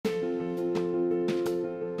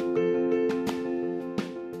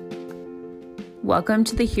Welcome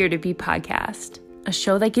to the Here to Be podcast, a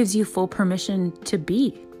show that gives you full permission to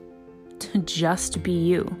be, to just be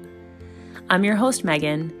you. I'm your host,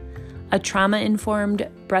 Megan, a trauma-informed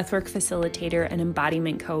breathwork facilitator and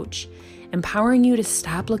embodiment coach, empowering you to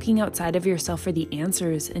stop looking outside of yourself for the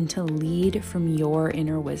answers and to lead from your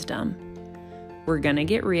inner wisdom. We're gonna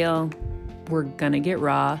get real, we're gonna get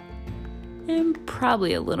raw, and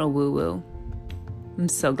probably a little woo-woo. I'm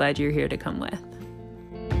so glad you're here to come with.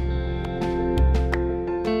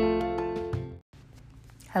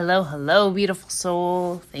 Hello, beautiful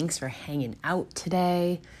soul. Thanks for hanging out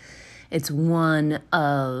today. It's one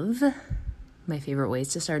of my favorite ways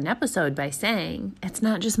to start an episode by saying, it's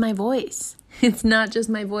not just my voice. It's not just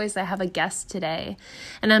my voice. I have a guest today,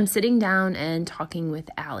 and I'm sitting down and talking with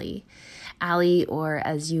Allie. Allie, or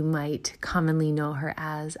as you might commonly know her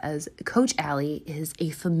as Coach Allie, is a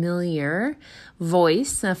familiar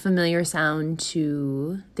voice, a familiar sound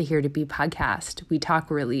to the Here to Be podcast. We talk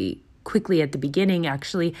really quickly at the beginning,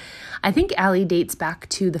 actually. I think Allie dates back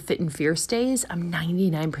to the Fit and Fierce days. I'm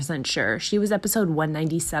 99% sure. She was episode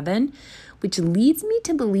 197, which leads me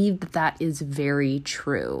to believe that that is very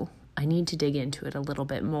true. I need to dig into it a little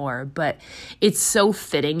bit more, but it's so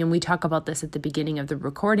fitting, and we talk about this at the beginning of the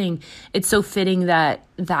recording. It's so fitting that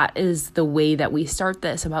that is the way that we start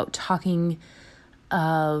this, about talking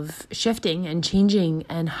of shifting and changing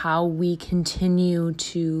and how we continue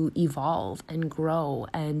to evolve and grow.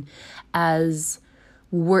 And as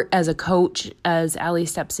a coach, as Allie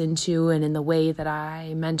steps into, and in the way that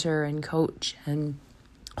I mentor and coach and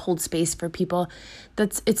hold space for people,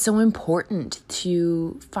 it's so important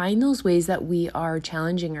to find those ways that we are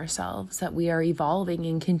challenging ourselves, that we are evolving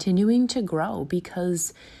and continuing to grow,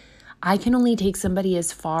 because I can only take somebody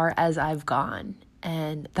as far as I've gone.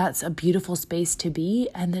 And that's a beautiful space to be.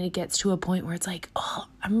 And then it gets to a point where it's like, oh,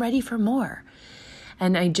 I'm ready for more.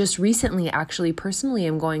 And I just recently, actually, personally,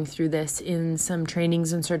 am going through this in some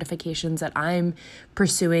trainings and certifications that I'm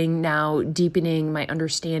pursuing now, deepening my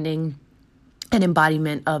understanding and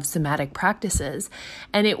embodiment of somatic practices.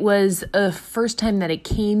 And it was a first time that it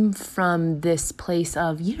came from this place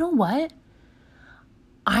of, you know what?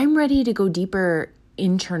 I'm ready to go deeper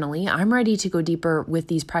internally. I'm ready to go deeper with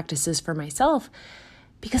these practices for myself,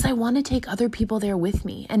 because I want to take other people there with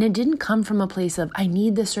me. And it didn't come from a place of, I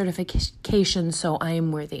need this certification so I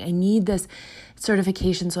am worthy. I need this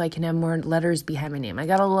certification so I can have more letters behind my name. I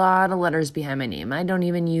got a lot of letters behind my name. I don't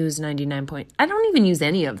even use I don't even use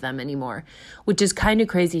any of them anymore, which is kind of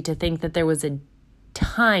crazy to think that there was a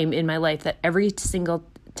time in my life that every single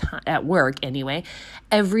at work anyway,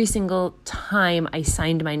 every single time I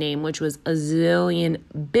signed my name, which was a zillion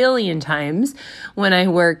billion times when I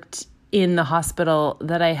worked in the hospital,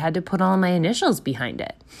 that I had to put all my initials behind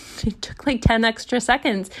it. It took like 10 extra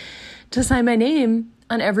seconds to sign my name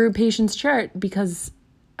on every patient's chart because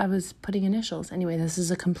I was putting initials. Anyway, this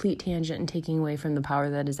is a complete tangent and taking away from the power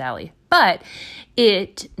that is Allie. But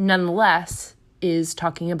it nonetheless is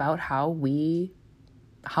talking about how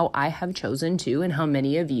I have chosen to, and how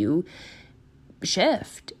many of you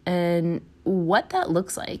shift, and what that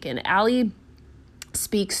looks like. And Allie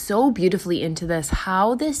speaks so beautifully into this,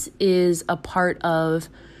 how this is a part of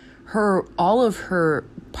all of her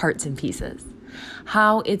parts and pieces,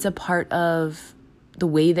 how it's a part of the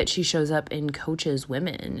way that she shows up and coaches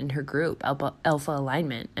women in her group, Alpha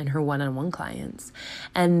Alignment, and her one-on-one clients,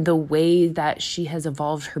 and the way that she has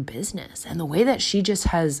evolved her business, and the way that she just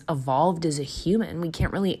has evolved as a human. We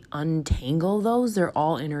can't really untangle those. They're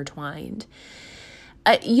all intertwined.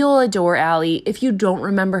 You'll adore Allie. If you don't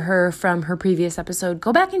remember her from her previous episode,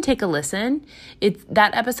 go back and take a listen.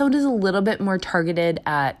 That episode is a little bit more targeted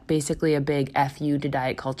at basically a big F you to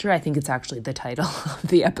diet culture. I think it's actually the title of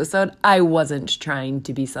the episode. I wasn't trying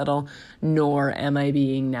to be subtle, nor am I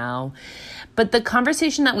being now. But the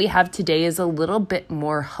conversation that we have today is a little bit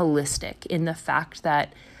more holistic in the fact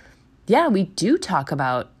that, yeah, we do talk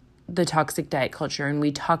about the toxic diet culture, and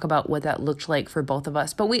we talk about what that looked like for both of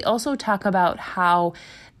us, but we also talk about how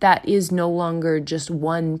that is no longer just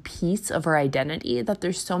one piece of our identity, that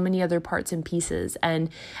there's so many other parts and pieces. And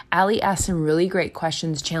Allie asked some really great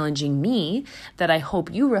questions challenging me that I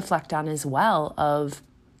hope you reflect on as well, of,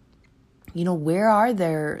 where are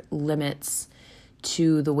there limits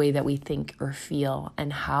to the way that we think or feel,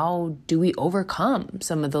 and how do we overcome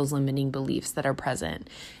some of those limiting beliefs that are present?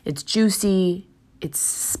 It's juicy, it's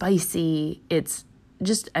spicy, it's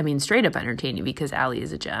just, straight up entertaining, because Allie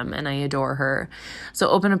is a gem and I adore her. So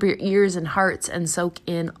open up your ears and hearts and soak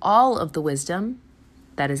in all of the wisdom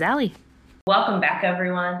that is Allie. Welcome back,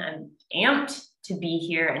 everyone. I'm amped to be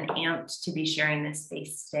here and amped to be sharing this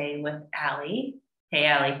space today with Allie. Hey,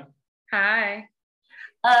 Allie. Hi.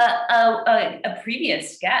 A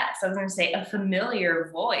previous guest. I was going to say a familiar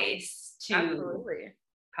voice to Absolutely.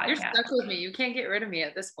 You're podcast. stuck with me. You can't get rid of me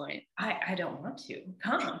at this point. I don't want to.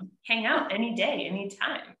 Come, hang out any day,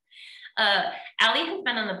 anytime. Allie has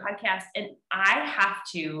been on the podcast, and I have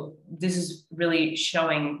to. This is really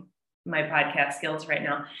showing my podcast skills right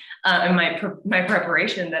now, and my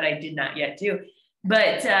preparation that I did not yet do.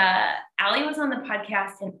 But Allie was on the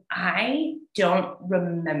podcast, and I don't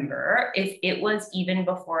remember if it was even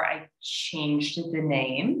before I changed the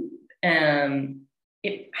name.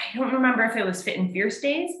 I don't remember if it was Fit and Fierce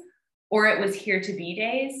Days or it was Here to Be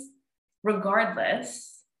Days.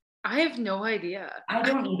 Regardless, I have no idea. I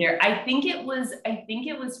don't either. I think it was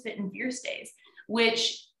Fit and Fierce Days,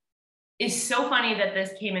 which is so funny that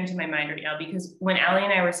this came into my mind right now, because when Allie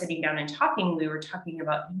and I were sitting down and talking, we were talking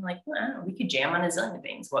about, like, well, I don't know, we could jam on a zillion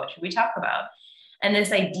things. What should we talk about? And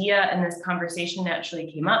this idea and this conversation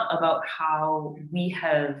actually came up about how we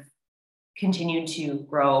have continued to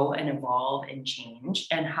grow and evolve and change,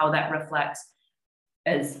 and how that reflects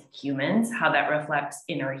as humans, how that reflects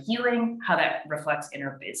in our healing, how that reflects in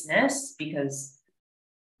our business, because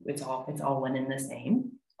it's all one and the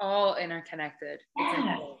same. All interconnected.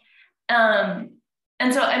 Yeah.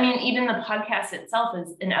 And so, I mean, even the podcast itself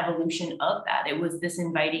is an evolution of that. It was this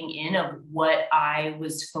inviting in of what I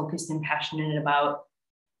was focused and passionate about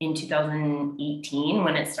in 2018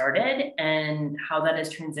 when it started, and how that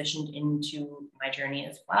has transitioned into my journey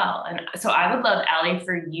as well. And so I would love, Allie,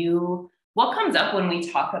 for you, what comes up when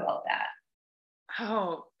we talk about that?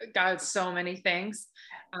 Oh God, so many things.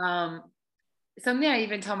 Something I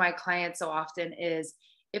even tell my clients so often is,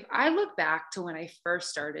 if I look back to when I first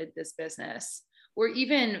started this business, or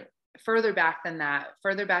even further back than that,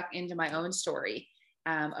 further back into my own story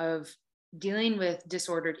of dealing with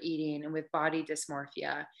disordered eating and with body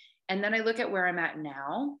dysmorphia, and then I look at where I'm at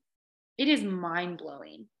now, it is mind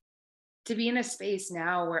blowing to be in a space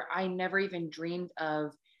now where I never even dreamed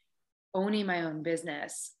of owning my own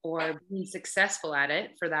business or being successful at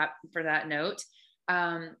it, for that note.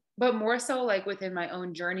 But more so, like, within my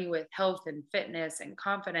own journey with health and fitness and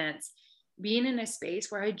confidence, being in a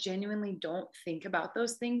space where I genuinely don't think about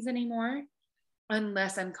those things anymore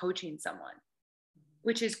unless I'm coaching someone,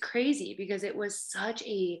 which is crazy because it was such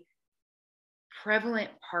a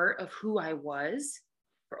prevalent part of who I was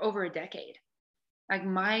for over a decade. Like,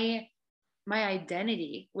 my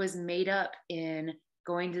identity was made up in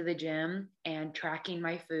going to the gym and tracking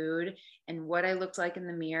my food and what I looked like in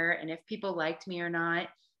the mirror and if people liked me or not.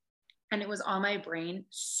 And it was on my brain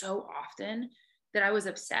so often that I was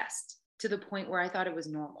obsessed to the point where I thought it was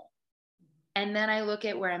normal. And then I look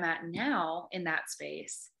at where I'm at now in that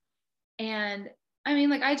space. And I mean,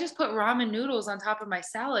 like, I just put ramen noodles on top of my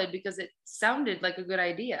salad because it sounded like a good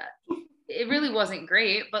idea. It really wasn't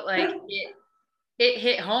great, but like it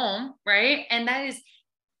hit home, right? And that is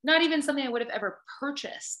not even something I would have ever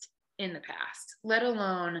purchased in the past, let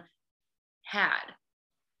alone had.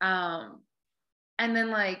 And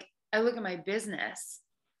then, like, I look at my business,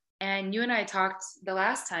 and you and I talked the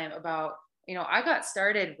last time about, I got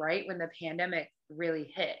started right when the pandemic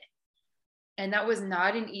really hit. And that was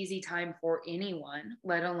not an easy time for anyone,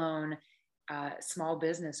 let alone small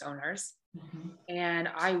business owners. Mm-hmm. And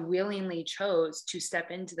I willingly chose to step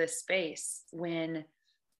into this space when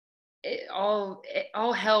all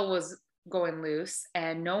hell was going loose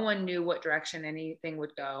and no one knew what direction anything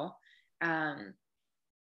would go. And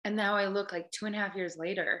now I look, like, 2.5 years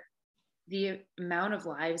later, the amount of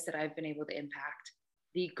lives that I've been able to impact,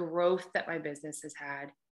 the growth that my business has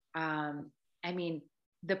had. I mean,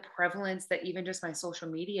 the prevalence that even just my social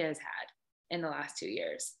media has had in the last 2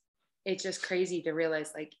 years. It's just crazy to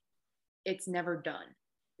realize, like, it's never done.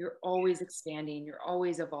 You're always expanding, you're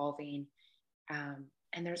always evolving.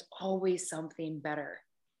 And there's always something better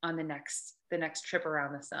on the next trip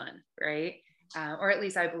around the sun, right? Or at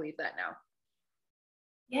least I believe that now.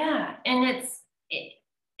 Yeah, and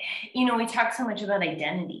we talk so much about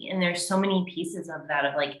identity, and there's so many pieces of that,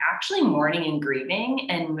 of like actually mourning and grieving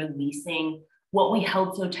and releasing what we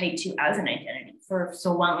held so tight to as an identity. For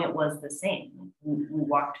so long, it was the same. We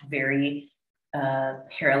walked very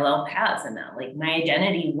parallel paths in that. Like, my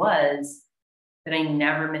identity was that I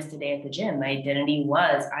never missed a day at the gym. My identity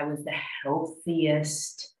was I was the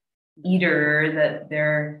healthiest eater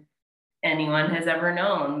that anyone has ever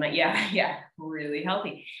known. But yeah, really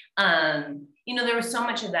healthy. There was so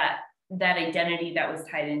much of that identity that was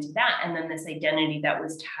tied into that. And then this identity that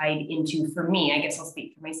was tied into, for me, I guess I'll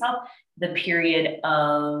speak for myself, the period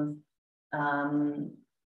of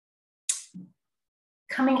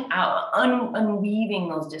coming out, unweaving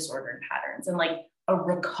those disordered patterns. And like, a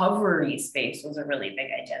recovery space was a really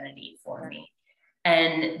big identity for me.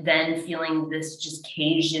 And then feeling this just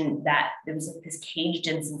caged in, that there was like this caged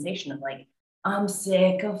in sensation of like, I'm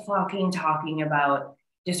sick of fucking talking about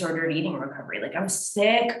disordered eating recovery. Like I'm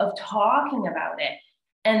sick of talking about it.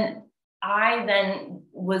 And I then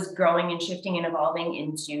was growing and shifting and evolving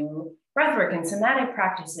into breathwork and somatic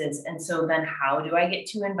practices. And so then how do I get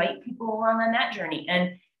to invite people along on that journey?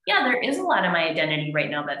 And yeah, there is a lot of my identity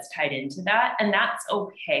right now that's tied into that. And that's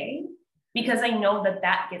okay, because I know that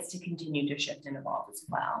that gets to continue to shift and evolve as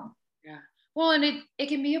well. Yeah. Well, and it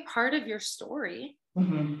can be a part of your story,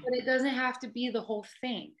 but it doesn't have to be the whole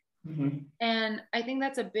thing. And I think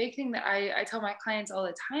that's a big thing that I tell my clients all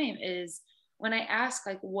the time is when I ask,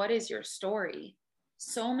 like, what is your story?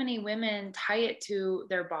 So many women tie it to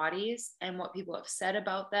their bodies and what people have said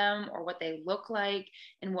about them or what they look like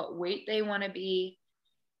and what weight they want to be.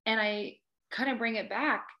 And I kind of bring it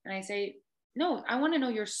back and I say, no, I want to know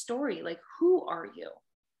your story. Like, who are you?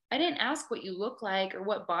 I didn't ask what you look like or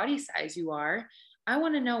what body size you are. I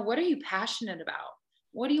want to know, what are you passionate about?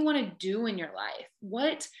 What do you want to do in your life?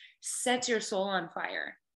 What sets your soul on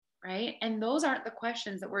fire? Right? And those aren't the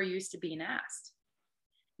questions that we're used to being asked,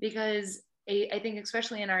 because I think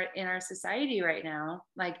especially in our society right now,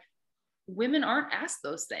 like women aren't asked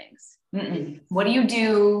those things. What do you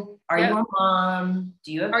do? Are you a mom?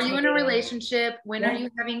 Do you have Are you in a relationship? When are you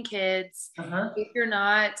having kids? If you're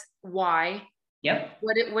not, why? Yep.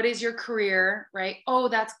 What is your career? Right? Oh,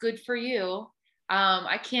 that's good for you.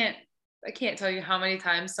 I can't tell you how many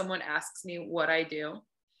times someone asks me what I do,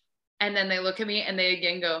 and then they look at me and they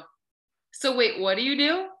again go, so wait, what do you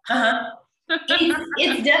do?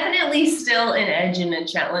 It's definitely still an edge and a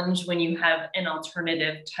challenge when you have an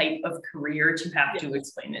alternative type of career to have to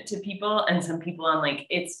explain it to people. And some people, I'm like,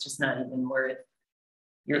 it's just not even worth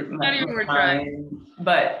your time.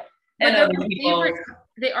 But and other people,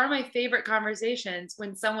 they are my favorite conversations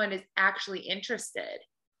when someone is actually interested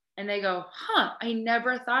and they go, I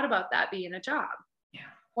never thought about that being a job. Yeah.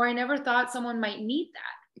 Or I never thought someone might need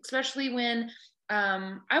that, especially when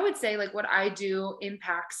I would say like what I do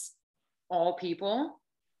impacts all people.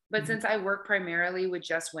 But since I work primarily with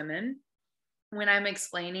just women, when I'm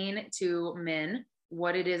explaining to men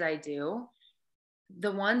what it is I do,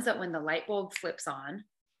 the ones that when the light bulb flips on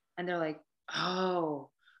and they're like, oh,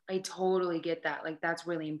 I totally get that. Like, that's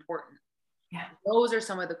really important. Yeah. Those are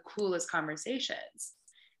some of the coolest conversations.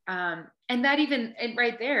 And that even and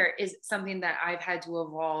right there is something that I've had to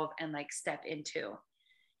evolve and like step into,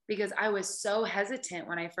 because I was so hesitant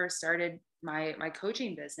when I first started my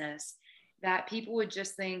coaching business that people would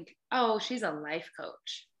just think, oh, she's a life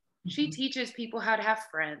coach. She teaches people how to have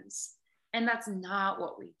friends. And that's not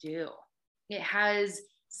what we do. It has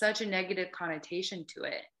such a negative connotation to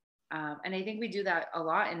it. And I think we do that a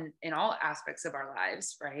lot in all aspects of our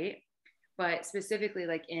lives, right? But specifically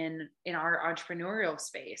like in our entrepreneurial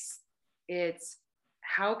space, it's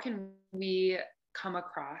how can we come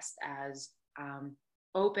across as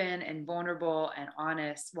open and vulnerable and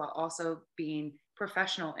honest while also being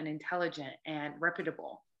professional and intelligent and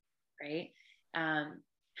reputable, right?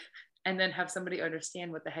 And then have somebody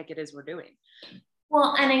understand what the heck it is we're doing.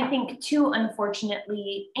 Well, and I think too,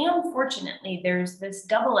 unfortunately and fortunately, there's this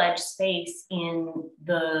double-edged space in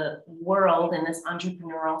the world, in this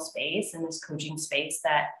entrepreneurial space, in this coaching space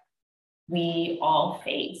that we all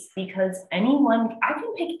face, because I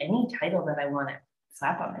can pick any title that I want to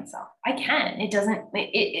slap on myself. I can.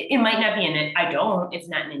 It might not be it's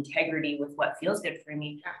not in integrity with what feels good for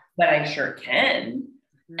me, but I sure can.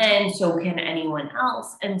 And so can anyone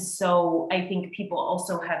else. And so I think people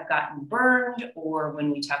also have gotten burned, or when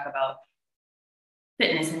we talk about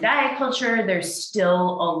fitness and diet culture, there's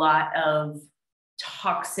still a lot of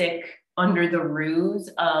toxic under the ruse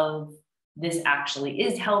of this actually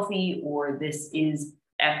is healthy, or this is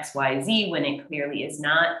XYZ when it clearly is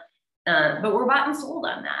not. But we're bought and sold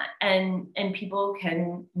on that, and people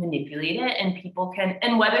can manipulate it, and people can,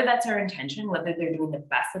 and whether that's our intention, whether they're doing the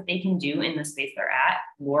best that they can do in the space they're at,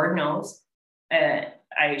 Lord knows.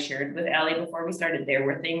 I shared with Allie before we started, there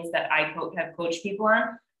were things that I have coached people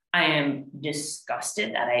on. I am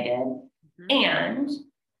disgusted that I did. And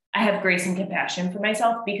I have grace and compassion for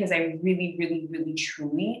myself, because I really, really, really,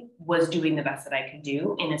 truly was doing the best that I could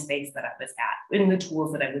do in a space that I was at, in the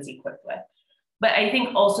tools that I was equipped with. But I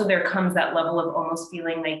think also there comes that level of almost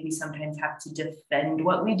feeling like we sometimes have to defend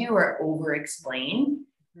what we do or over explain,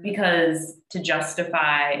 because to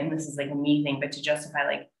justify, and this is like a me thing, but to justify,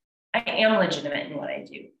 like, I am legitimate in what I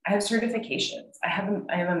do. I have certifications. I have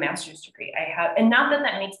a master's degree. And not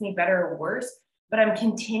that makes me better or worse, but I'm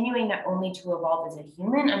continuing not only to evolve as a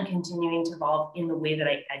human, I'm continuing to evolve in the way that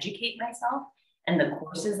I educate myself and the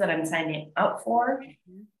courses that I'm signing up for,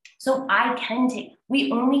 So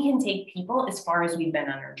we only can take people as far as we've been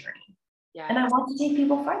on our journey. Yeah. And I want to take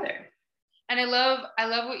people farther. And I love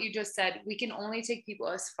what you just said. We can only take people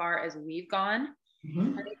as far as we've gone.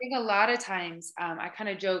 Mm-hmm. And I think a lot of times I kind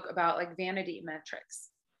of joke about like vanity metrics,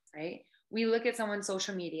 right? We look at someone's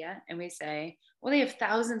social media and we say, well, they have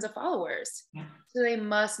thousands of followers. Yeah. So they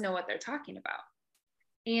must know what they're talking about.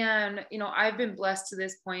 And, you know, I've been blessed to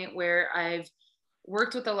this point where I've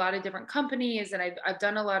worked with a lot of different companies and I've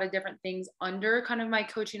done a lot of different things under kind of my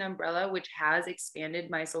coaching umbrella, which has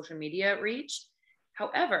expanded my social media reach.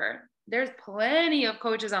 However, there's plenty of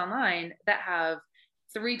coaches online that have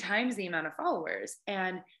 3 times the amount of followers,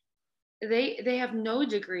 and they have no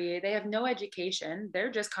degree, they have no education,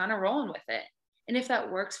 they're just kind of rolling with it. And if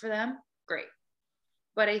that works for them, great.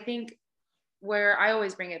 But I think where I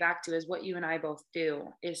always bring it back to is what you and I both do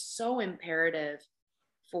is so imperative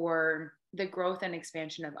for the growth and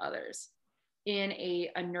expansion of others in a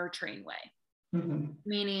nurturing way. Mm-hmm.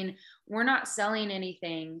 Meaning we're not selling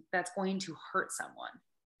anything that's going to hurt someone.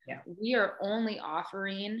 Yeah. We are only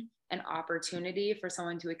offering an opportunity for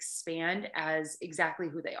someone to expand as exactly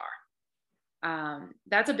who they are.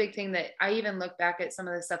 That's a big thing that I even look back at some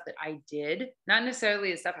of the stuff that I did, not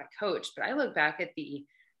necessarily the stuff I coached, but I look back at the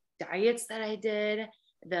diets that I did,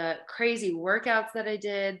 the crazy workouts that I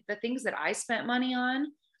did, the things that I spent money on.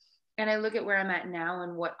 And I look at where I'm at now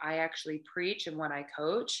and what I actually preach and what I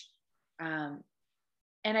coach. And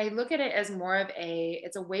I look at it as more of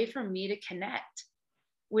it's a way for me to connect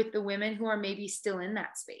with the women who are maybe still in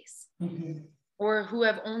that space, mm-hmm. or who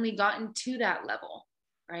have only gotten to that level,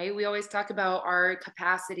 right? We always talk about our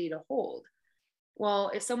capacity to hold. Well,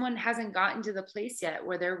 if someone hasn't gotten to the place yet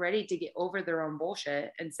where they're ready to get over their own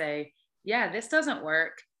bullshit and say, yeah, this doesn't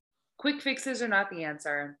work. Quick fixes are not the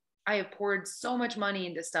answer. I have poured so much money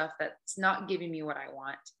into stuff that's not giving me what I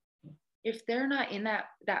want. If they're not in that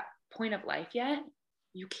point of life yet,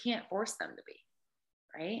 you can't force them to be,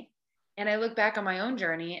 right? And I look back on my own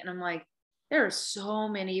journey and I'm like, there are so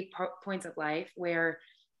many points of life where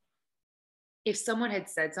if someone had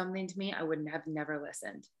said something to me, I would have never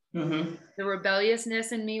listened. Mm-hmm. The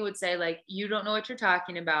rebelliousness in me would say, like, you don't know what you're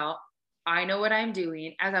talking about. I know what I'm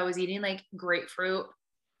doing, as I was eating like grapefruit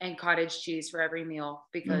and cottage cheese for every meal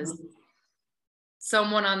because mm-hmm.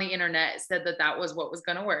 someone on the internet said that was what was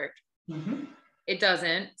going to work. Mm-hmm. It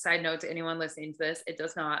doesn't. Side note to anyone listening to this, it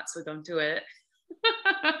does not. So don't do it.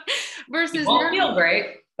 Versus won't feel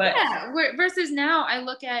great, but yeah. Versus now, I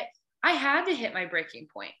look at, I had to hit my breaking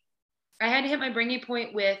point. I had to hit my breaking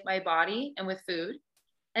point with my body and with food.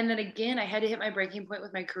 And then again, I had to hit my breaking point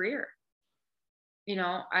with my career. You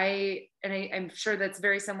know, I'm sure that's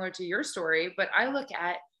very similar to your story, but I look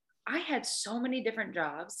at, I had so many different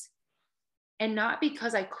jobs, and not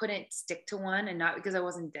because I couldn't stick to one and not because I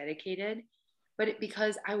wasn't dedicated, but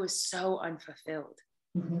because I was so unfulfilled.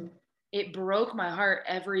 Mm-hmm. It broke my heart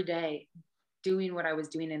every day doing what I was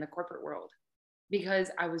doing in the corporate world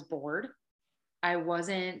because I was bored. I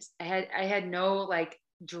had no like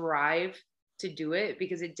drive to do it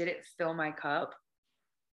because it didn't fill my cup.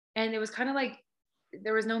 And it was kind of like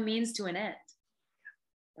there was no means to an end,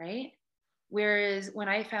 right? Whereas when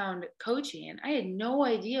I found coaching, I had no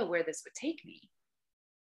idea where this would take me.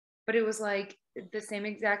 But it was like the same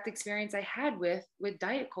exact experience I had with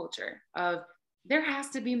diet culture of there has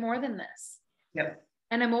to be more than this. Yep.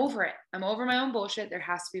 And I'm over it. I'm over my own bullshit. There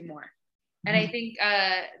has to be more. Mm-hmm. And I think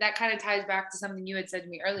that kind of ties back to something you had said to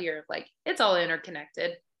me earlier of like, it's all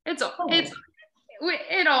interconnected. It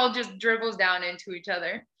all just dribbles down into each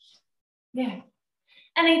other. Yeah.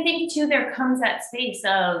 And I think too, there comes that space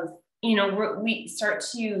of, you know, we start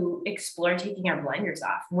to explore taking our blinders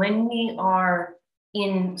off when we are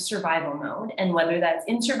in survival mode, and whether that's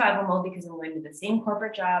in survival mode because I'm going to the same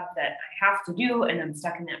corporate job that I have to do and I'm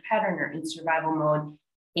stuck in that pattern, or in survival mode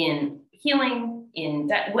in healing, in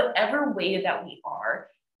that whatever way that we are,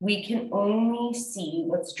 we can only see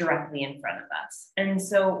what's directly in front of us. And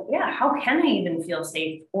so, yeah, how can I even feel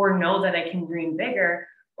safe or know that I can dream bigger,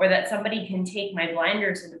 or that somebody can take my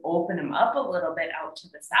blinders and open them up a little bit out to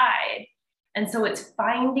the side? And so it's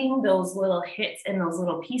finding those little hits and those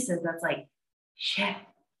little pieces that's like, shit,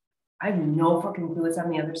 I have no fucking clue what's on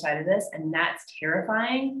the other side of this. And that's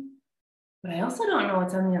terrifying. But I also don't know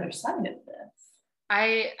what's on the other side of this.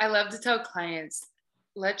 I love to tell clients,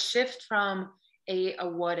 let's shift from a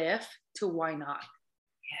what if to why not.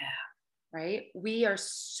 Yeah. Right? We are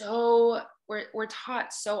we're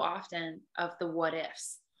taught so often of the what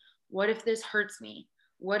ifs. What if this hurts me?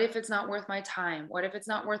 What if it's not worth my time? What if it's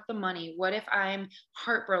not worth the money? What if I'm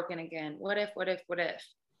heartbroken again? What if?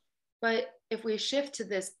 But if we shift to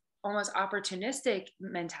this almost opportunistic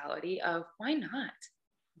mentality of why not?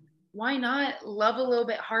 why not love a little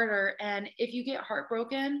bit harder? And if you get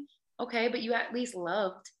heartbroken, okay, but you at least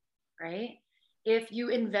loved, right? If you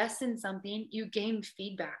invest in something, you gain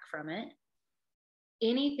feedback from it.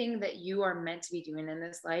 Anything that you are meant to be doing in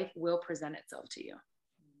this life will present itself to you.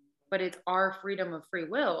 But it's our freedom of free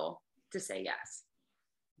will to say yes,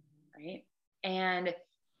 right? And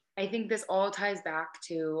I think this all ties back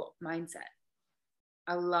to mindset.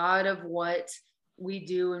 A lot of what we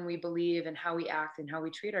do and we believe and how we act and how we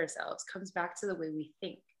treat ourselves comes back to the way we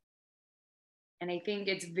think. And I think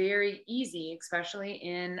it's very easy, especially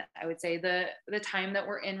in, I would say, the time that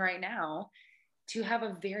we're in right now, to have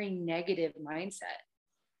a very negative mindset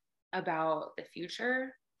about the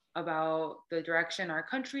future, about the direction our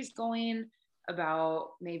country's going,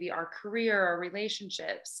 about maybe our career, our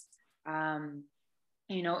relationships.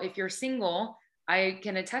 If you're single, I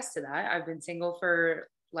can attest to that. I've been single for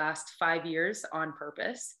last 5 years on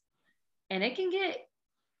purpose, and it can get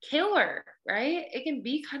killer, right? It can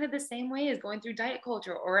be kind of the same way as going through diet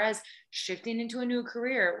culture or as shifting into a new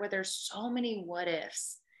career where there's so many what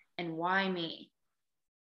ifs and why me.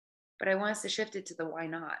 But I want us to shift it to the why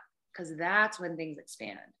not, because that's when things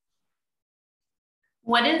expand.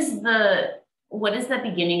 What is the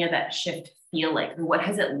beginning of that shift feel like? What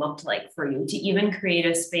has it looked like for you to even create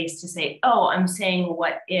a space to say, oh, I'm saying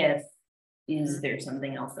what if, is there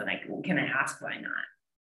something else that can I ask why not?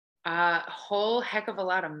 A whole heck of a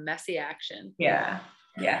lot of messy action. Yeah.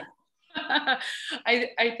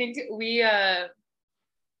 I think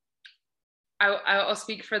I'll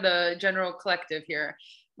speak for the general collective here,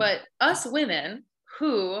 but us women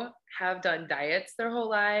who have done diets their whole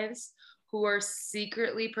lives, who are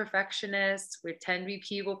secretly perfectionists, we tend to be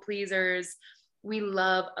people pleasers, we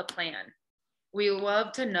love a plan. We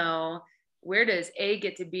love to know, where does A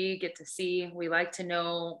get to B, get to C? We like to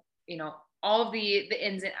know, all of the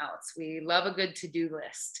ins and outs. We love a good to-do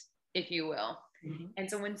list, if you will. Mm-hmm. And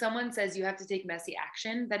so when someone says you have to take messy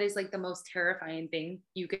action, that is like the most terrifying thing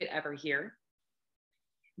you could ever hear.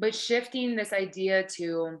 But shifting this idea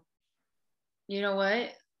to, you know what,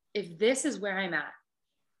 if this is where I'm at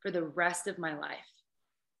for the rest of my life,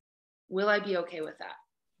 will I be okay with that?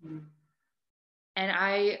 Mm-hmm. And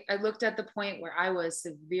I looked at the point where I was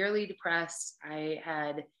severely depressed. I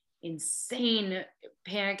had insane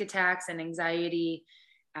panic attacks and anxiety.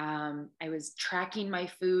 I was tracking my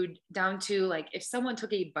food down to, like, if someone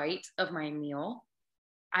took a bite of my meal,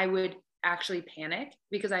 I would actually panic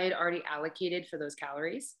because I had already allocated for those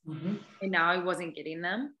calories. Mm-hmm. And now I wasn't getting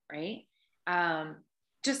them, right?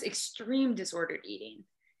 Just extreme disordered eating.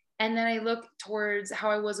 And then I looked towards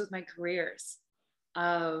how I was with my careers,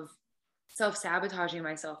 of self-sabotaging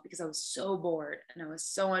myself because I was so bored and I was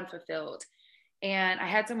so unfulfilled. And I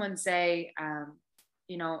had someone say,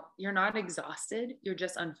 you're not exhausted, you're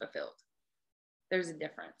just unfulfilled. There's a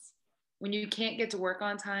difference. When you can't get to work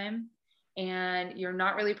on time and you're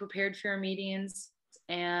not really prepared for your meetings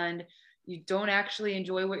and you don't actually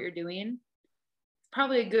enjoy what you're doing, it's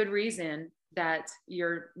probably a good reason that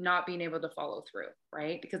you're not being able to follow through,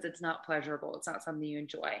 right? Because it's not pleasurable. It's not something you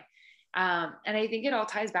enjoy. And I think it all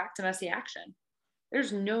ties back to messy action.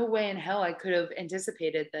 There's no way in hell I could have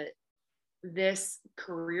anticipated that this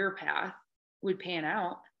career path would pan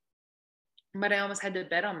out, but I almost had to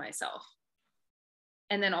bet on myself.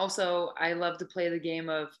 And then also I love to play the game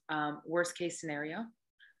of worst case scenario.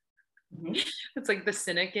 Mm-hmm. It's like the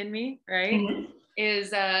cynic in me, right? Mm-hmm.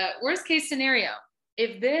 Is worst case scenario.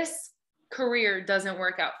 If this career doesn't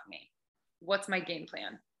work out for me, what's my game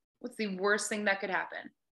plan? What's the worst thing that could happen?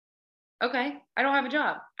 Okay, I don't have a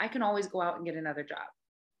job. I can always go out and get another job.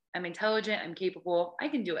 I'm intelligent, I'm capable, I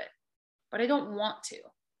can do it, but I don't want to.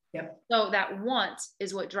 Yep. So that want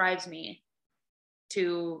is what drives me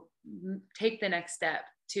to take the next step,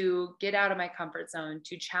 to get out of my comfort zone,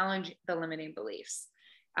 to challenge the limiting beliefs.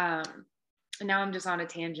 And now I'm just on a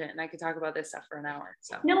tangent and I could talk about this stuff for an hour.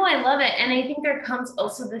 So no, I love it. And I think there comes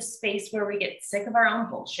also this space where we get sick of our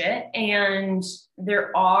own bullshit. And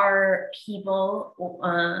there are people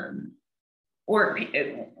or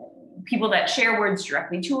people that share words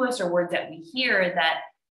directly to us or words that we hear that,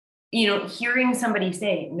 hearing somebody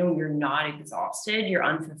say, no, you're not exhausted, you're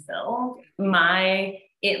unfulfilled. My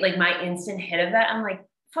instant hit of that, I'm like,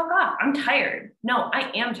 fuck off, I'm tired. No,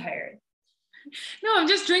 I am tired. No, I'm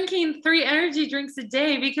just drinking 3 energy drinks a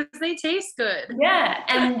day because they taste good. Yeah.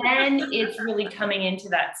 And then it's really coming into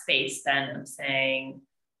that space then of saying,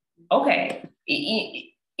 okay,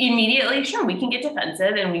 immediately, sure, we can get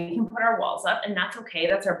defensive and we can put our walls up, and that's okay.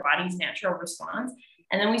 That's our body's natural response.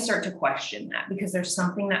 And then we start to question that because there's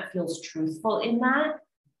something that feels truthful in that,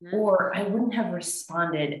 mm-hmm. or I wouldn't have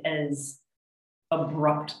responded as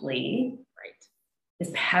abruptly. Right.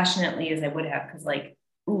 as passionately as I would have, because like,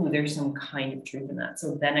 ooh, there's some kind of truth in that.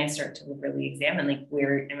 So then I start to really examine, like,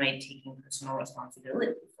 where am I taking personal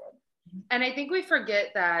responsibility for? And I think we forget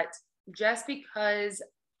that just because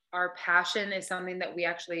our passion is something that we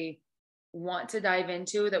actually want to dive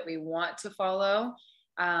into, that we want to follow,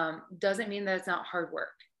 doesn't mean that it's not hard work.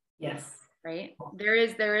 Yes. Right? There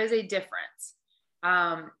is a difference.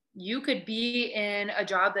 You could be in a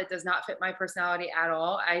job that does not fit my personality at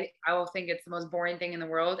all. I will think it's the most boring thing in the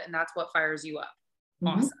world, and that's what fires you up.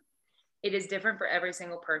 Awesome. It is different for every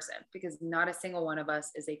single person, because not a single one of us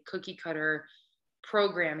is a cookie cutter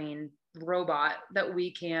programming robot that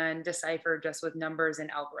we can decipher just with numbers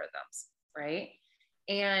and algorithms, right?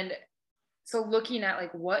 And so looking at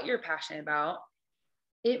like what you're passionate about,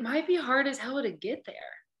 it might be hard as hell to get there.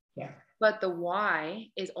 Yeah. But the why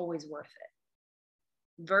is always worth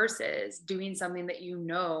it, versus doing something that you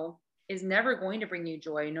know is never going to bring you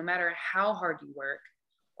joy, no matter how hard you work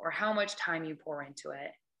or how much time you pour into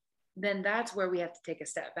it. Then that's where we have to take a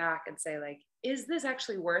step back and say, like, is this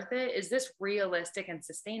actually worth it? Is this realistic and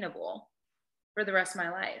sustainable for the rest of my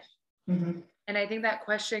life? And I think that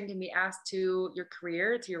question can be asked to your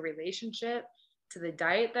career, to your relationship, to the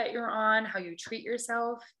diet that you're on, how you treat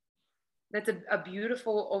yourself. That's a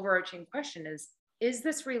beautiful overarching question, is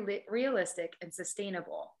this realistic and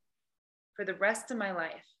sustainable for the rest of my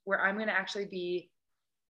life, where I'm going to actually be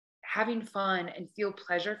having fun and feel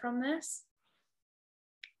pleasure from this?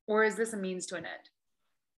 Or is this a means to an end?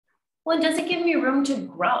 Well, does it give me room to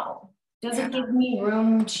grow? Does it give me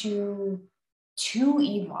room to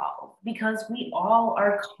evolve? Because we all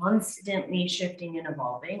are constantly shifting and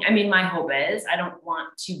evolving. I mean, my hope is I don't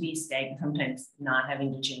want to be stagnant. Sometimes not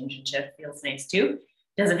having to change and shift feels nice too.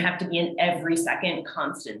 Doesn't have to be an every second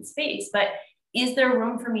constant space, but is there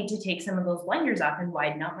room for me to take some of those blinders off and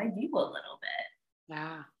widen out my view a little bit?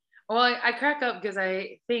 Yeah. Well, I crack up because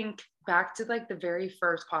I think back to like the very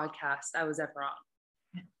first podcast I was ever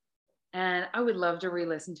on. And I would love to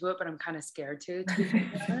re-listen to it, but I'm kind of scared to be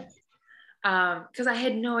honest. Because I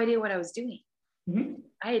had no idea what I was doing.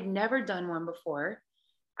 I had never done one before.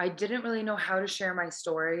 I didn't really know how to share my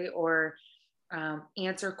story or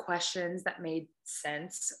answer questions that made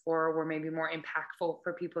sense or were maybe more impactful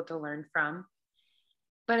for people to learn from.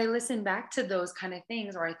 But I listen back to those kind of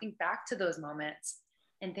things, or I think back to those moments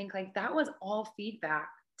and think like that was all feedback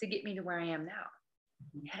to get me to where I am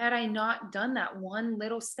now. Had I not done that one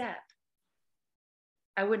little step,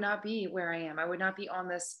 I would not be where I am. I would not be on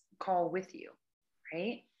this call with you,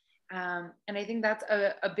 right? And I think that's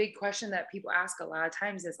a big question that people ask a lot of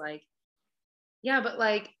times is like, yeah, but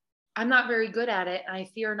like, I'm not very good at it. And I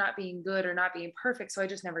fear not being good or not being perfect. So I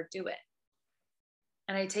just never do it.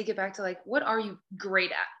 And I take it back to like, what are you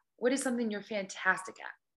great at? What is something you're fantastic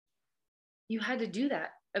at? You had to do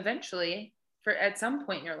that eventually at some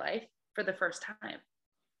point in your life for the first time.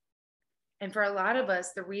 And for a lot of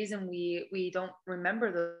us, the reason we don't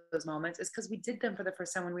remember those moments is because we did them for the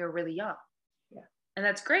first time when we were really young. Yeah. And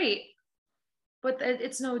that's great, but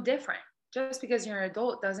it's no different. Just because you're an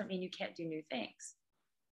adult doesn't mean you can't do new things.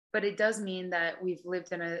 But it does mean that we've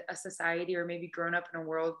lived in a society or maybe grown up in a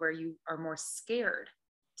world where you are more scared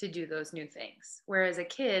to do those new things. Whereas a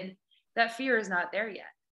kid, that fear is not there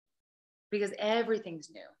yet because everything's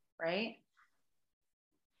new, right?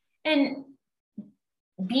 And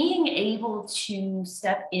being able to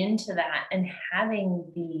step into that and having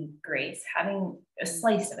the grace, having a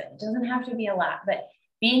slice of it doesn't have to be a lot, but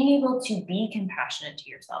being able to be compassionate to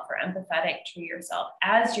yourself or empathetic to yourself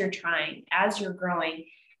as you're trying, as you're growing,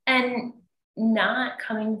 and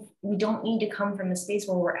we don't need to come from a space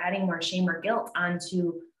where we're adding more shame or guilt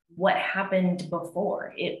onto what happened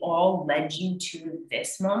before. It all led you to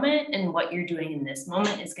this moment, and what you're doing in this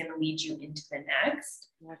moment is going to lead you into the next.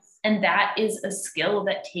 Yes. And that is a skill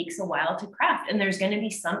that takes a while to craft. And there's going to be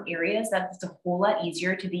some areas that's a whole lot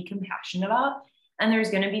easier to be compassionate about. And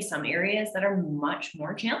there's going to be some areas that are much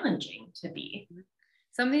more challenging to be.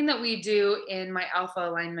 Something that we do in my Alpha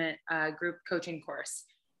Alignment group coaching course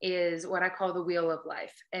is what I call the wheel of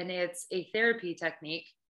life. And it's a therapy technique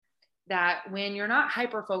that when you're not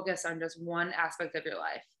hyper-focused on just one aspect of your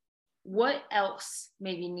life, what else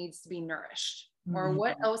maybe needs to be nourished? Or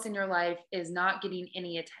what else in your life is not getting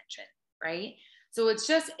any attention, right? So it's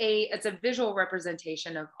a visual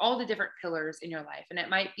representation of all the different pillars in your life. And it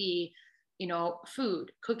might be,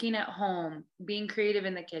 food, cooking at home, being creative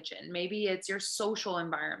in the kitchen. Maybe it's your social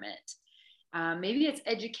environment. Maybe it's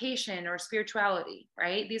education or spirituality,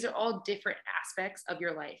 right? These are all different aspects of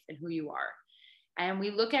your life and who you are. And we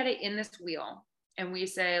look at it in this wheel and we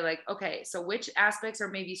say like, okay, so which aspects are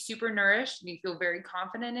maybe super nourished and you feel very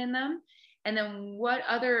confident in them? And then what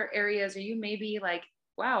other areas are you maybe like,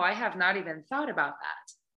 wow, I have not even thought about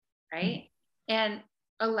that, right? And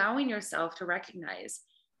allowing yourself to recognize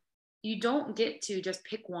you don't get to just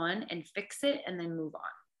pick one and fix it and then move on.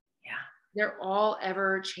 Yeah. They're all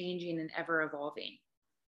ever changing and ever evolving,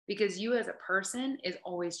 because you as a person is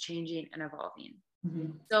always changing and evolving.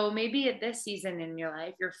 Mm-hmm. So maybe at this season in your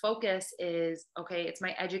life, your focus is, okay, it's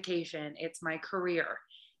my education, it's my career.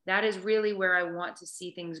 That is really where I want to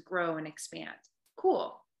see things grow and expand.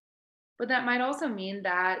 Cool. But that might also mean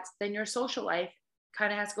that then your social life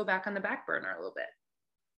kind of has to go back on the back burner a little bit.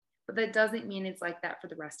 But that doesn't mean it's like that for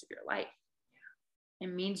the rest of your life. It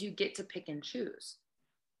means you get to pick and choose.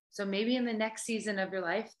 So maybe in the next season of your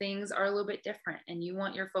life, things are a little bit different and you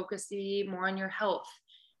want your focus to be more on your health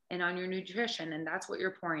and on your nutrition, and that's what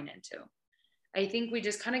you're pouring into. I think we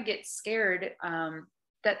just kind of get scared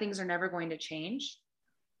that things are never going to change,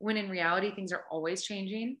 when in reality, things are always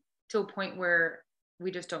changing to a point where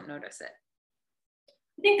we just don't notice it.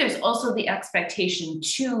 I think there's also the expectation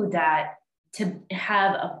too that to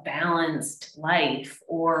have a balanced life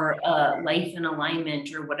or a life in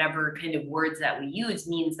alignment or whatever kind of words that we use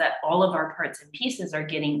means that all of our parts and pieces are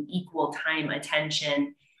getting equal time,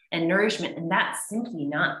 attention, and nourishment. And that's simply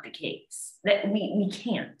not the case. That we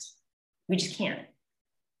can't. We just can't.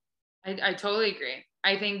 I totally agree.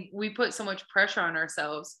 I think we put so much pressure on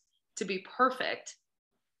ourselves to be perfect,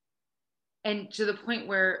 and to the point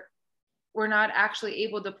where we're not actually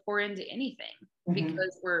able to pour into anything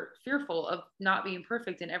because we're fearful of not being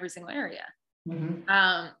perfect in every single area.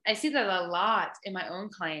 I see that a lot in my own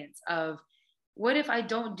clients of, what if I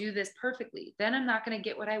don't do this perfectly? Then I'm not going to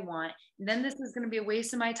get what I want. And then this is going to be a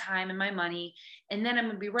waste of my time and my money. And then I'm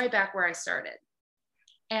going to be right back where I started.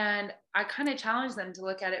 And I kind of challenge them to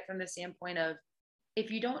look at it from the standpoint of, if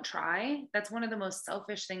you don't try, that's one of the most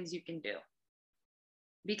selfish things you can do.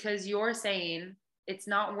 Because you're saying it's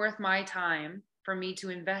not worth my time for me to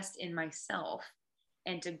invest in myself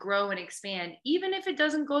and to grow and expand, even if it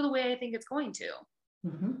doesn't go the way I think it's going to.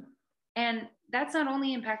 And that's not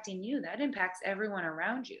only impacting you, that impacts everyone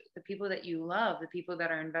around you, the people that you love, the people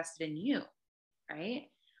that are invested in you, right?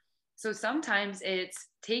 So sometimes it's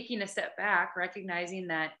taking a step back, recognizing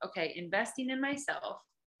that, okay, investing in myself,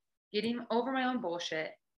 getting over my own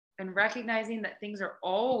bullshit, and recognizing that things are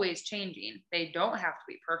always changing. They don't have to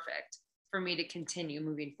be perfect for me to continue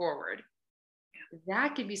moving forward.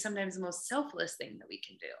 That can be sometimes the most selfless thing that we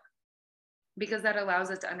can do, because that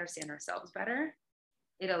allows us to understand ourselves better.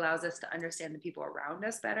 It allows us to understand the people around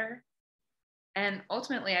us better. And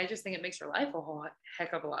ultimately, I just think it makes your life a whole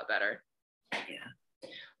heck of a lot better. Yeah.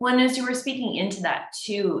 Well, and as you were speaking into that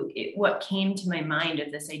too, what came to my mind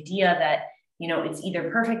of this idea that, you know, it's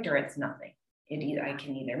either perfect or it's nothing. I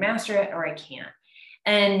can either master it or I can't.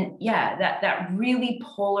 And yeah, that really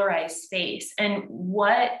polarized space. And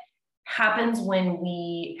what happens when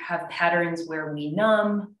we have patterns where we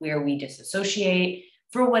numb, where we disassociate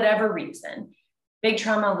for whatever reason? Big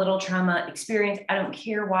trauma, little trauma, experience, I don't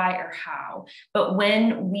care why or how. But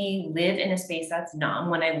when we live in a space that's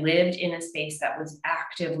numb, when I lived in a space that was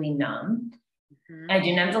actively numb, I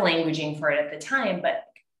didn't have the languaging for it at the time, but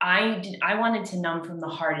I wanted to numb from the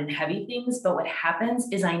hard and heavy things. But what happens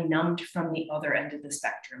is I numbed from the other end of the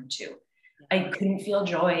spectrum too. I couldn't feel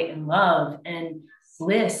joy and love and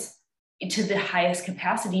bliss to the highest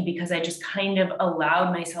capacity, because I just kind of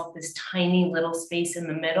allowed myself this tiny little space in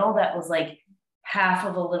the middle that was like half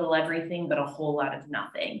of a little everything, but a whole lot of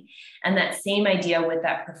nothing. And that same idea with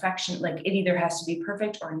that perfection, like it either has to be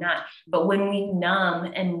perfect or not. But when we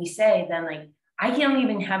numb and we say, then like, I can't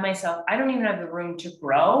even have myself, I don't even have the room to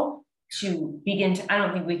grow, to begin to, I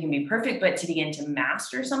don't think we can be perfect, but to begin to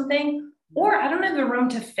master something, or I don't have the room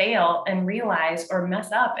to fail and realize, or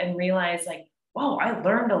mess up and realize like, whoa, I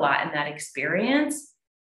learned a lot in that experience.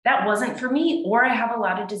 That wasn't for me, or I have a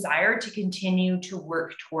lot of desire to continue to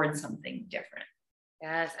work towards something different.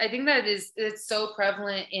 Yes, I think that it's so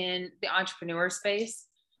prevalent in the entrepreneur space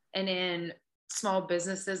and in small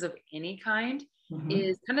businesses of any kind,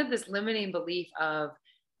 is kind of this limiting belief of,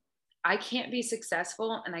 I can't be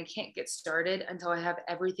successful and I can't get started until I have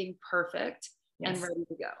everything perfect and ready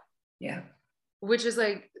to go. Yeah. Which is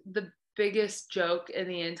like the biggest joke in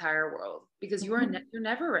the entire world, because you're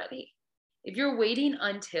never ready. If you're waiting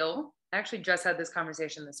until, I actually just had this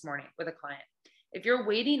conversation this morning with a client. If you're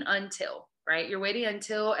waiting until, right? You're waiting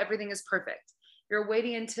until everything is perfect. You're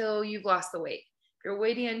waiting until you've lost the weight. You're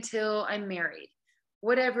waiting until I'm married.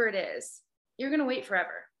 Whatever it is, you're going to wait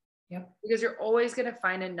forever. Yep. Because you're always going to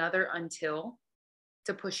find another until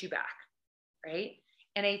to push you back, right?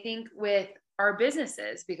 And I think with our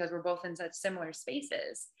businesses, because we're both in such similar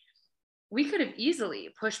spaces, we could have easily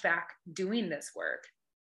pushed back doing this work,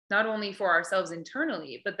 not only for ourselves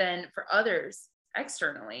internally, but then for others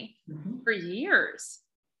externally for years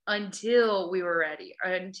until we were ready,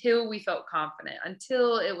 until we felt confident,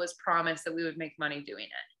 until it was promised that we would make money doing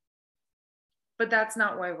it. But that's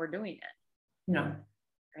not why we're doing it. No.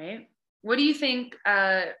 Right? What do you think,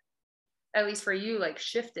 at least for you, like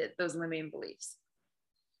shifted those limiting beliefs?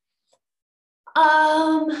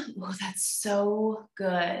 Well, that's so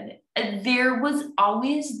good. There was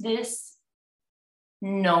always this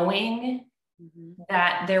knowing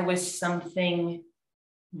that there was something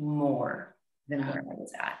more than where I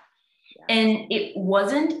was at. Yeah. And it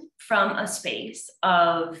wasn't from a space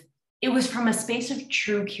of, it was from a space of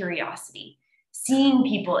true curiosity, seeing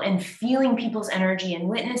people and feeling people's energy and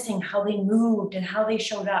witnessing how they moved and how they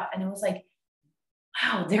showed up. And it was like,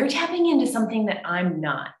 wow, they're tapping into something that I'm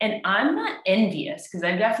not. And I'm not envious, because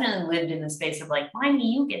I've definitely lived in the space of like, why do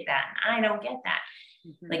you get that? And I don't get that.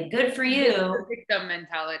 Like, good for you. The victim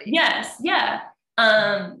mentality. Yes. Yeah.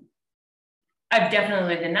 I've definitely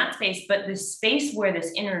lived in that space, but the space where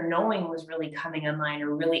this inner knowing was really coming online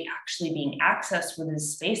or really actually being accessed was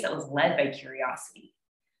this space that was led by curiosity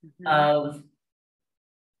of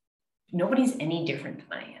nobody's any different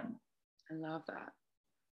than I am. I love that.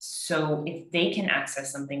 So if they can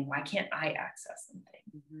access something, why can't I access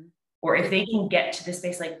something? Or if they can get to the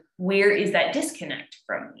space, like, where is that disconnect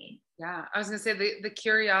from me? Yeah, I was gonna say the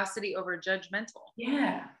curiosity over judgmental.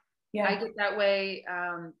 Yeah. I get that way,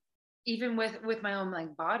 even with my own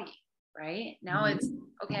like body, right? Now it's,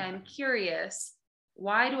 okay, I'm curious.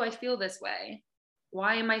 Why do I feel this way?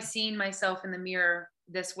 Why am I seeing myself in the mirror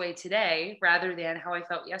this way today rather than how I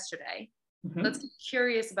felt yesterday? Let's get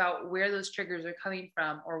curious about where those triggers are coming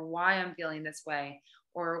from, or why I'm feeling this way,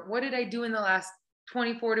 or what did I do in the last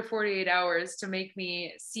 24 to 48 hours to make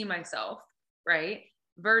me see myself, right?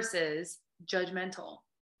 Versus judgmental,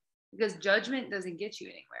 because judgment doesn't get you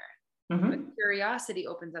anywhere. But curiosity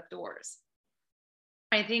opens up doors.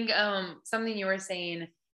 I think something you were saying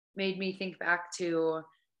made me think back to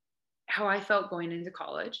how I felt going into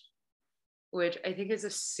college, which I think is a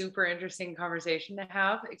super interesting conversation to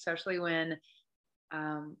have, especially when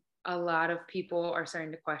a lot of people are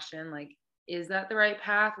starting to question, like, is that the right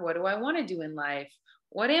path? What do I want to do in life?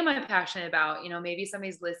 What am I passionate about? You know, maybe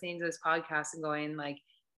somebody's listening to this podcast and going like,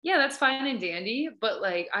 yeah, that's fine and dandy, but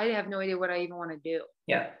like, I have no idea what I even want to do.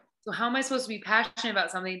 Yeah. So how am I supposed to be passionate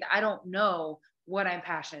about something that I don't know what I'm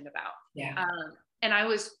passionate about? Yeah. And I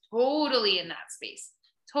was totally in that space,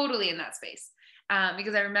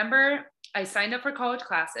 because I remember I signed up for college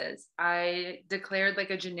classes. I declared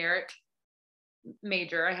like a generic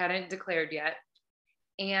major. I hadn't declared yet.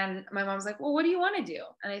 And my mom was like, well, what do you want to do?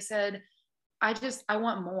 And I said, I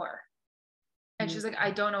want more. And she's like,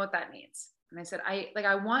 I don't know what that means. And I said,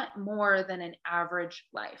 I want more than an average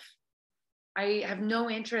life. I have no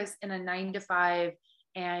interest in a 9-to-5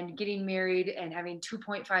 and getting married and having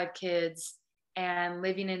 2.5 kids and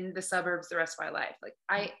living in the suburbs the rest of my life.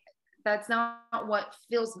 Like that's not what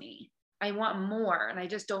fills me. I want more. And I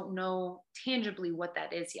just don't know tangibly what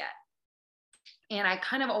that is yet. And I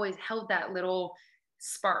kind of always held that little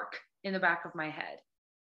spark in the back of my head.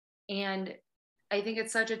 And I think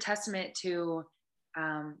it's such a testament to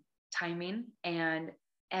timing, and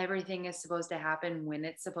everything is supposed to happen when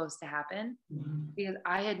it's supposed to happen, because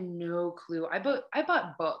I had no clue. I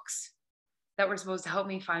bought books that were supposed to help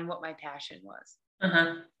me find what my passion was.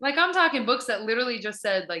 Like, I'm talking books that literally just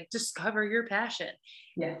said like, discover your passion.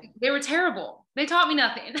 Yeah. They were terrible. They taught me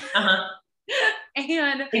nothing.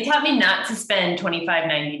 And they taught me not to spend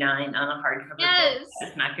 $25.99 on a hardcover yes. book.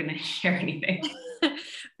 That's not going to share anything.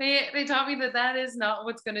 They taught me that is not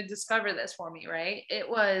what's going to discover this for me, right? It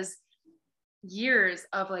was years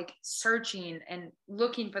of like searching and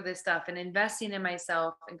looking for this stuff and investing in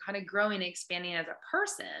myself and kind of growing and expanding as a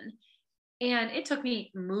person. And it took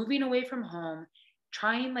me moving away from home,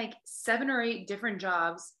 trying like 7 or 8 different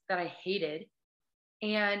jobs that I hated,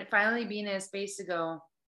 and finally being in a space to go,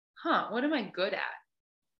 what am I good at?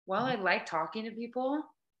 Well, I like talking to people.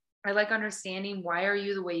 I like understanding why are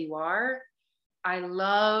you the way you are. I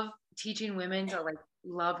love teaching women to like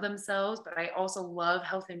love themselves, but I also love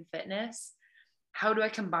health and fitness. How do I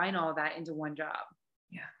combine all of that into one job?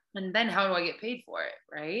 Yeah. And then how do I get paid for it?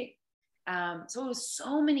 Right. So it was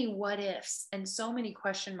so many what ifs and so many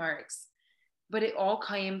question marks, but it all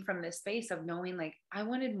came from this space of knowing like I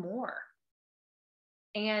wanted more.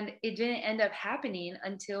 And it didn't end up happening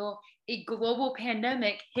until a global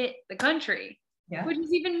pandemic hit the country, which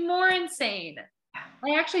is even more insane.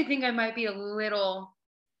 I actually think there might be a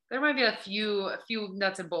few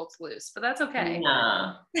nuts and bolts loose, but that's okay.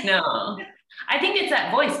 No. I think it's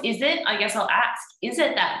that voice. Is it, I guess I'll ask, is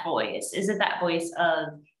it that voice? Is it that voice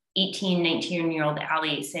of 18, 19-year-old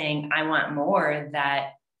Allie saying, I want more,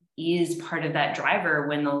 that is part of that driver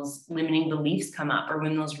when those limiting beliefs come up or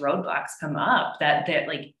when those roadblocks come up, that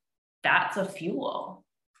like, that's a fuel.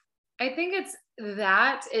 I think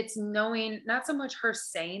it's knowing, not so much her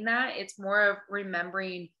saying that, it's more of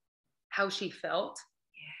remembering how she felt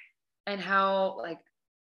and how like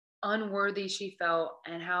unworthy she felt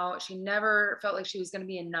and how she never felt like she was going to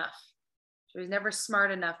be enough. She was never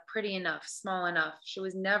smart enough, pretty enough, small enough. She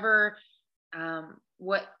was never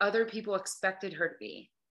what other people expected her to be,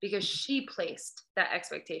 because she placed that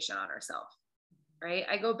expectation on herself, right?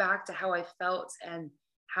 I go back to how I felt and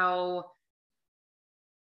how,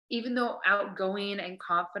 even though outgoing and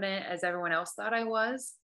confident as everyone else thought I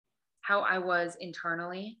was, how I was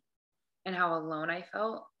internally and how alone I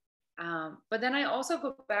felt. But then I also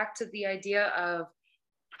go back to the idea of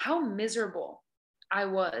how miserable I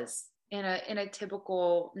was in a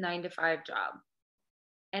typical 9-to-5 job,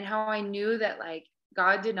 and how I knew that like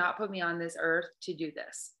God did not put me on this earth to do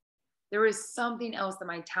this. There was something else that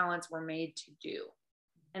my talents were made to do,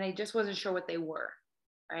 and I just wasn't sure what they were,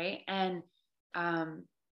 right? And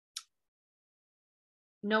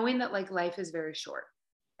knowing that like life is very short,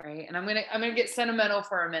 right? And I'm gonna get sentimental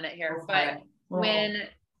for a minute here, but when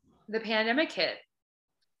the pandemic hit,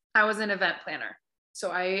 I was an event planner.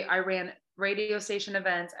 So I ran radio station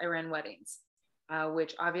events, I ran weddings,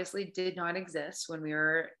 which obviously did not exist when we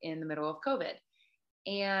were in the middle of COVID.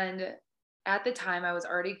 And at the time, I was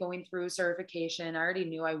already going through certification. I already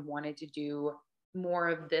knew I wanted to do more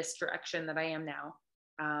of this direction that I am now.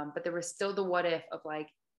 But there was still the what if of like,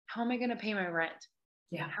 how am I going to pay my rent?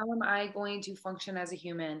 Yeah. How am I going to function as a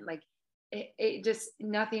human? Like it just,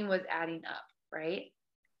 nothing was adding up, right?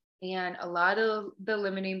 And a lot of the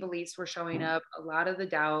limiting beliefs were showing up, a lot of the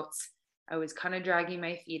doubts. I was kind of dragging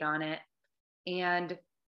my feet on it. And,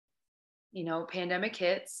 you know, pandemic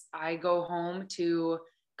hits, I go home to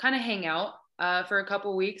kind of hang out for a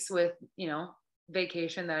couple weeks with, you know,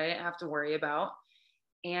 vacation that I didn't have to worry about.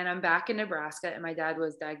 And I'm back in Nebraska, and my dad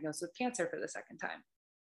was diagnosed with cancer for the second time.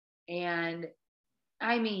 And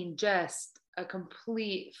I mean, just a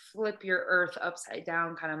complete flip your earth upside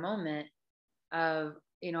down kind of moment of,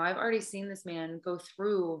 you know, I've already seen this man go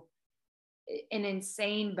through an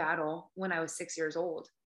insane battle when I was 6 years old.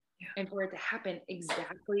 Yeah. And for it to happen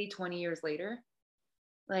exactly 20 years later,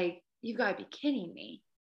 like, you gotta be kidding me.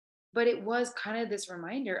 But it was kind of this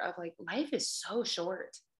reminder of like, life is so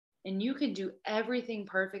short, and you can do everything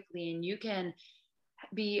perfectly, and you can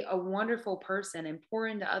be a wonderful person and pour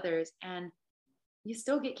into others, and you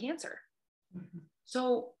still get cancer. Mm-hmm.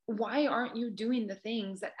 So why aren't you doing the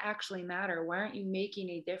things that actually matter? Why aren't you making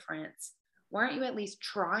a difference? Why aren't you at least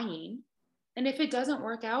trying? And if it doesn't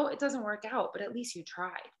work out, it doesn't work out, but at least you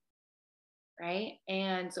tried, right?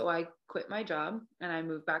 And so I quit my job and I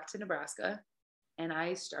moved back to Nebraska, and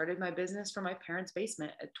I started my business from my parents'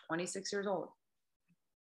 basement at 26 years old.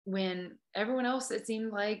 When everyone else, it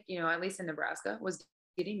seemed like, you know, at least in Nebraska, was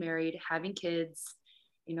getting married, having kids,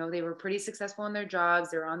 you know, they were pretty successful in their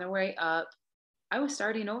jobs, they were on their way up. I was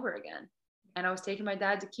starting over again, and I was taking my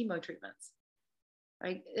dad to chemo treatments.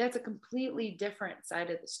 Like, that's a completely different side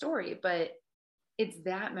of the story, but it's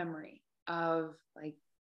that memory of like,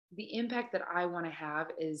 the impact that I want to have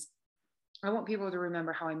is, I want people to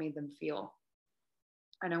remember how I made them feel.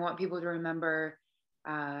 And I want people to remember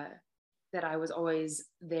that I was always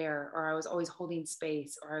there, or I was always holding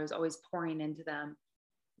space, or I was always pouring into them.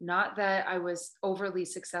 Not that I was overly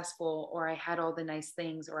successful, or I had all the nice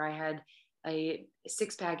things, or I had a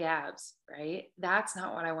 6-pack abs, right? That's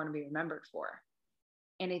not what I want to be remembered for.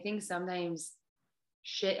 And I think sometimes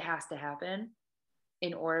shit has to happen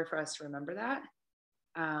in order for us to remember that.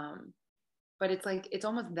 But it's like, it's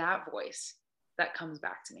almost that voice that comes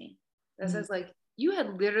back to me that says like, you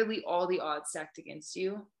had literally all the odds stacked against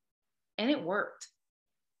you, and it worked.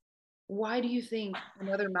 Why do you think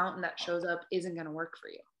another mountain that shows up isn't going to work for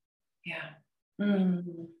you? Yeah.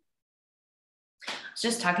 Mm-hmm. I was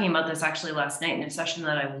just talking about this actually last night in a session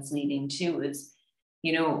that I was leading too, is,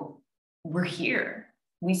 you know, we're here.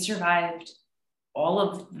 We survived all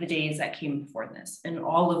of the days that came before this, and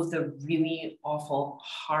all of the really awful,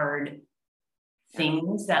 hard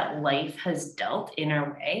things that life has dealt in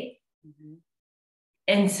our way. Mm-hmm.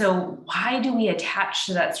 And so why do we attach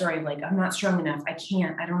to that story of like, I'm not strong enough, I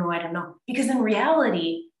can't, I don't know. Because in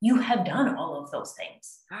reality, you have done all of those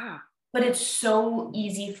things. But it's so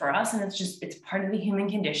easy for us, and it's part of the human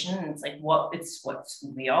condition. And it's like, what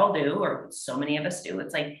we all do, or what so many of us do.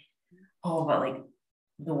 It's like, oh, but like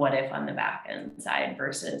the what if on the back end side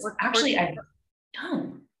versus actually I've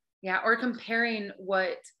done. Yeah. Or comparing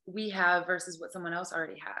what we have versus what someone else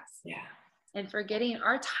already has. Yeah. And forgetting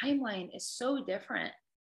our timeline is so different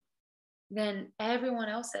than everyone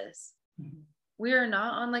else's. Mm-hmm. We are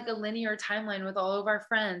not on like a linear timeline with all of our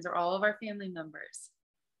friends or all of our family members.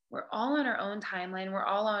 We're all on our own timeline. We're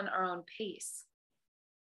all on our own pace.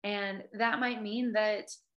 And that might mean that,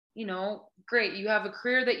 you know, great, you have a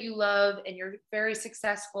career that you love and you're very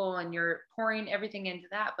successful and you're pouring everything into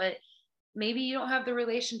that, but maybe you don't have the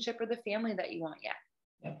relationship or the family that you want yet.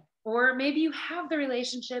 Yeah. Or maybe you have the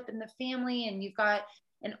relationship and the family and you've got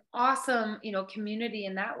an awesome, you know, community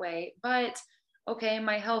in that way, but okay,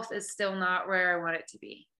 my health is still not where I want it to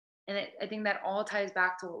be. And I think that all ties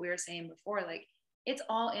back to what we were saying before, like it's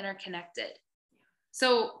all interconnected.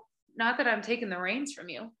 So not that I'm taking the reins from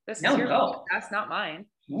you. This is your podcast, not mine.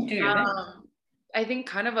 I think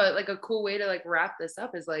kind of a cool way to like wrap this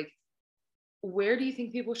up is like, where do you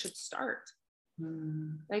think people should start?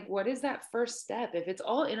 Like, what is that first step? If it's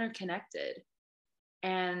all interconnected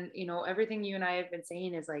and, you know, everything you and I have been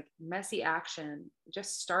saying is like messy action,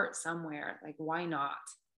 just start somewhere. Like, why not?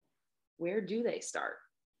 Where do they start?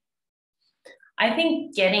 I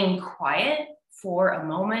think getting quiet for a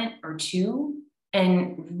moment or two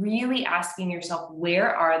and really asking yourself,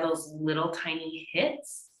 where are those little tiny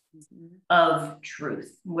hits of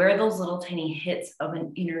truth? Where are those little tiny hits of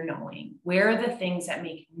an inner knowing? Where are the things that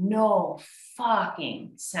make no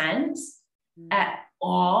fucking sense at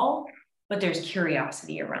all, but there's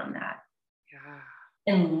curiosity around that?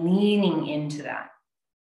 Yeah. And leaning into that.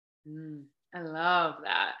 I love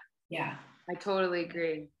that. Yeah. I totally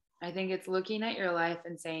agree. I think it's looking at your life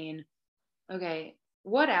and saying, okay,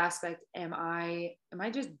 what aspect am I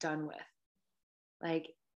just done with? Like,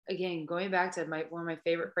 again, going back to one of my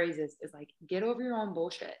favorite phrases is like, get over your own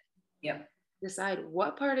bullshit. Yep. Decide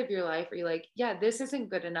what part of your life are you like, yeah, this isn't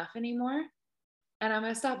good enough anymore. And I'm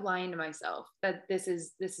going to stop lying to myself that this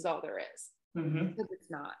is all there is. Because it's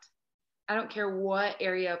not. I don't care what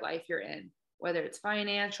area of life you're in, whether it's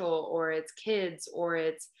financial or it's kids or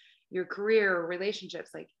it's your career or relationships.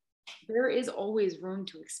 Like, there is always room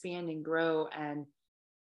to expand and grow and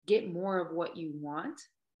get more of what you want,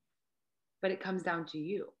 but it comes down to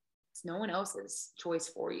you. It's no one else's choice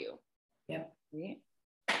for you. Yep. Right?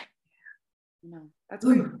 No, that's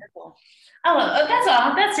pretty simple. Oh, that's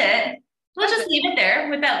all. That's it. We'll just leave it there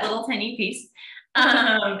with that little tiny piece.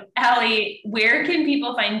 Allie, where can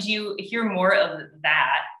people find you, hear more of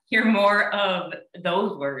that, hear more of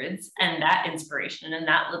those words and that inspiration and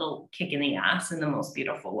that little kick in the ass in the most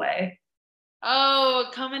beautiful way? Oh,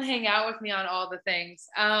 come and hang out with me on all the things.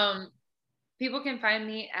 People can find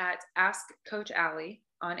me at Ask Coach Allie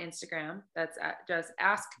on Instagram. That's just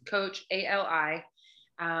Ask Coach ALI.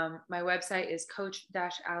 My website is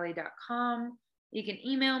coach-allie.com. You can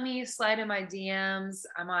email me, slide in my DMs.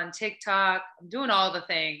 I'm on TikTok. I'm doing all the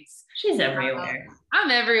things. She's everywhere.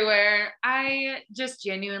 I'm everywhere. I just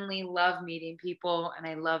genuinely love meeting people and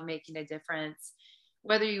I love making a difference.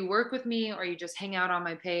 Whether you work with me or you just hang out on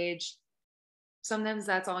my page, sometimes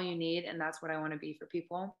that's all you need. And that's what I want to be for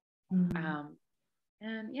people.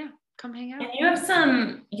 And yeah, come hang out. And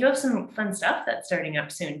you have some fun stuff that's starting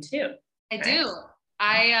up soon too. I do.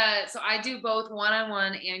 So I do both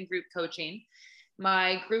one-on-one and group coaching.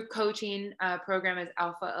 My group coaching program is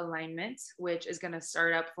Alpha Alignment, which is going to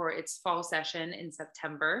start up for its fall session in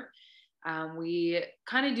September. We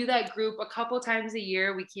kind of do that group a couple times a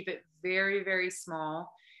year. We keep it very, very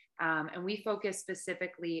small. And we focus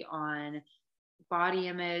specifically on body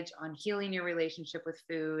image, on healing your relationship with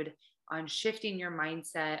food, on shifting your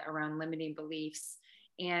mindset around limiting beliefs,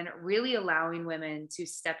 and really allowing women to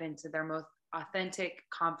step into their most authentic,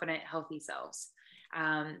 confident, healthy selves.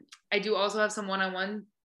 I do also have some one-on-one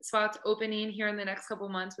spots opening here in the next couple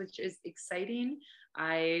of months, which is exciting.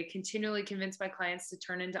 I continually convince my clients to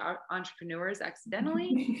turn into entrepreneurs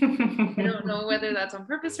accidentally. I don't know whether that's on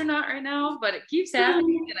purpose or not right now, but it keeps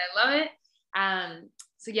happening and I love it.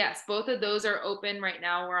 So yes, both of those are open right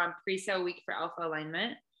now. We're on pre-sale week for Alpha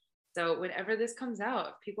Alignment. So whenever this comes out,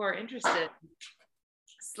 if people are interested,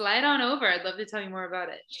 slide on over. I'd love to tell you more about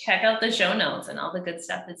it. Check out the show notes and all the good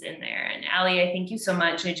stuff that's in there. And Allie, I thank you so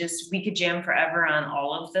much. We could jam forever on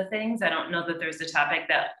all of the things. I don't know that there's a topic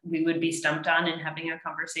that we would be stumped on in having a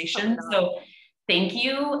conversation. So thank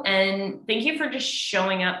you. And thank you for just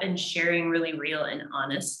showing up and sharing really real and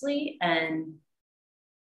honestly and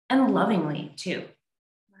lovingly too.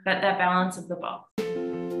 That balance of the ball.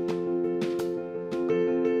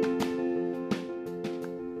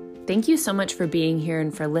 Thank you so much for being here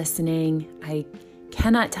and for listening. I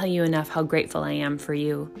cannot tell you enough how grateful I am for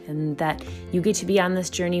you and that you get to be on this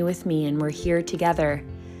journey with me and we're here together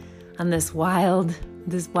on this wild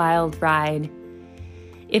this wild ride.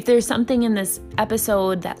 If there's something in this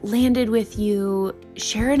episode that landed with you,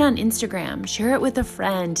 share it on Instagram, share it with a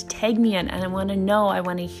friend, tag me in, and I want to know, I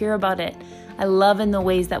want to hear about it. I love in the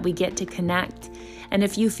ways that we get to connect. And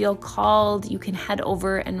if you feel called, you can head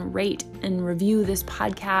over and rate and review this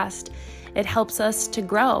podcast. It helps us to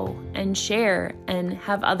grow and share and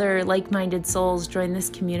have other like-minded souls join this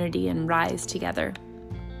community and rise together.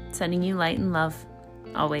 Sending you light and love,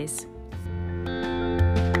 always.